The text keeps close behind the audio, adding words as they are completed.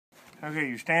Okay,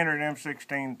 your standard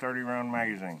M16 30-round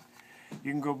magazine.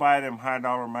 You can go buy them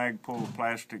high-dollar Magpul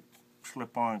plastic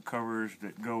slip-on covers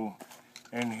that go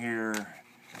in here,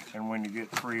 and when you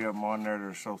get 3 of them on there,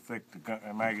 they're so thick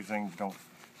the magazines don't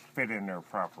fit in there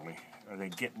properly, or they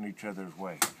get in each other's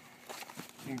way.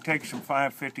 You can take some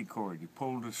 550 cord, you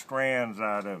pull the strands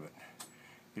out of it,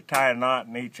 you tie a knot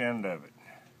in each end of it,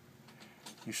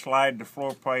 you slide the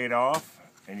floor plate off,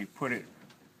 and you put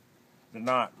the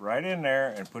knot right in there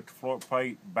and put the floor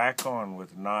plate back on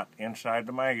with the knot inside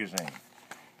the magazine.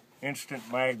 Instant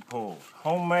Magpuls,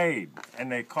 homemade, and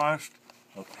they cost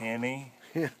a penny.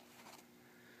 Yeah.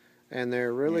 And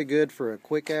they're really good for a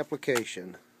quick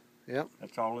application. Yep.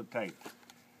 That's all it takes.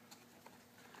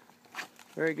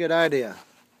 Very good idea.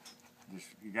 Just,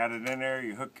 you got it in there,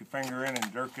 you hook your finger in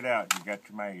and jerk it out, you got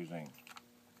your magazine.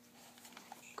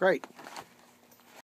 Great.